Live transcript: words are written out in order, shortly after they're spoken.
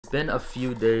been a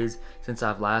few days since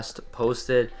I've last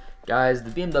posted. Guys, the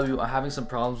BMW, I'm having some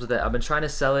problems with it. I've been trying to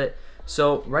sell it.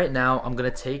 So right now, I'm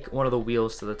gonna take one of the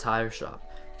wheels to the tire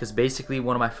shop, because basically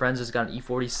one of my friends has got an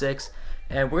E46,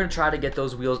 and we're gonna try to get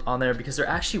those wheels on there because they're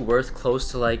actually worth close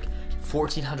to like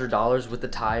 $1,400 with the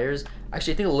tires.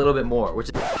 Actually, I think a little bit more, which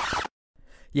is...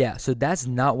 Yeah, so that's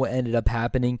not what ended up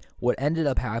happening. What ended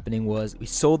up happening was we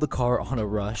sold the car on a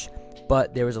rush,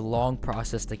 but there was a long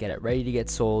process to get it ready to get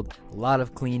sold, a lot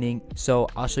of cleaning. So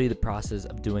I'll show you the process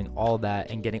of doing all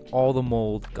that and getting all the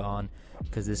mold gone,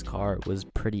 because this car was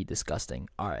pretty disgusting.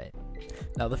 All right,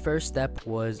 now the first step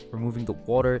was removing the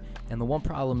water, and the one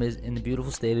problem is in the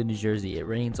beautiful state of New Jersey, it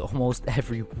rains almost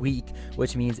every week,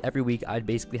 which means every week I'd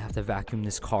basically have to vacuum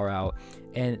this car out,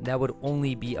 and that would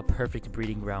only be a perfect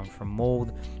breeding ground for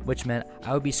mold, which meant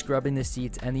I would be scrubbing the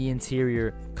seats and the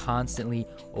interior constantly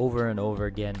over and over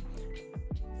again.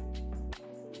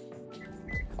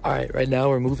 All right, right now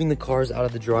we're moving the cars out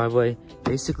of the driveway.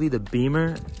 Basically the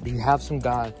Beamer, you have some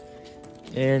guy,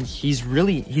 and he's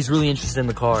really interested in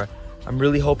the car. I'm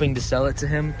really hoping to sell it to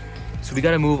him. So we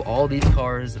gotta move all these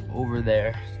cars over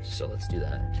there. So let's do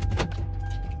that.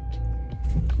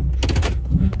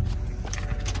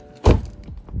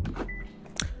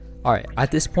 All right,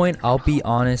 at this point, I'll be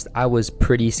honest, I was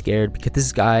pretty scared because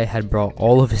this guy had brought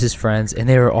all of his friends and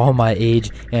they were all my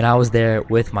age, and I was there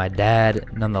with my dad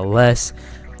nonetheless.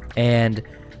 And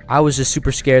I was just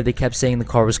super scared. They kept saying the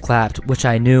car was clapped, which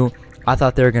I knew. I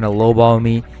thought they were gonna lowball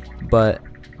me, but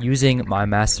using my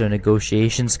master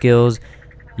negotiation skills,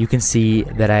 you can see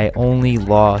that I only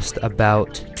lost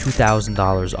about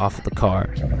 $2,000 off of the car.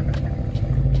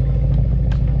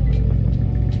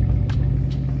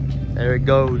 There it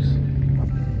goes.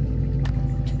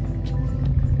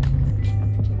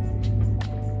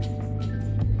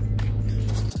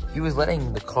 He was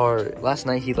letting the car, last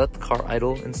night he let the car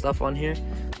idle and stuff on here.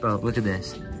 Bro, look at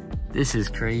this. This is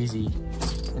crazy.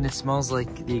 And it smells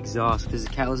like the exhaust because the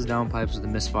catalyst downpipes with a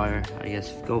misfire. I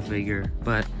guess, go figure.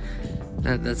 But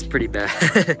that's pretty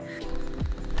bad.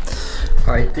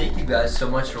 Alright, thank you guys so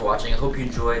much for watching. I hope you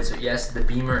enjoyed. So yes, the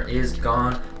Beamer is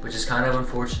gone, which is kind of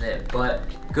unfortunate, but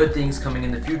good things coming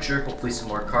in the future. Hopefully some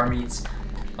more car meets.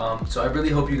 So I really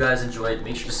hope you guys enjoyed.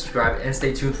 Make sure to subscribe and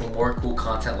stay tuned for more cool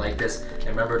content like this. And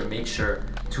remember to make sure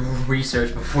to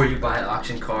research before you buy an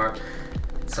auction car.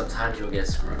 Sometimes you'll get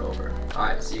screwed over.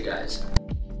 Alright, see you guys.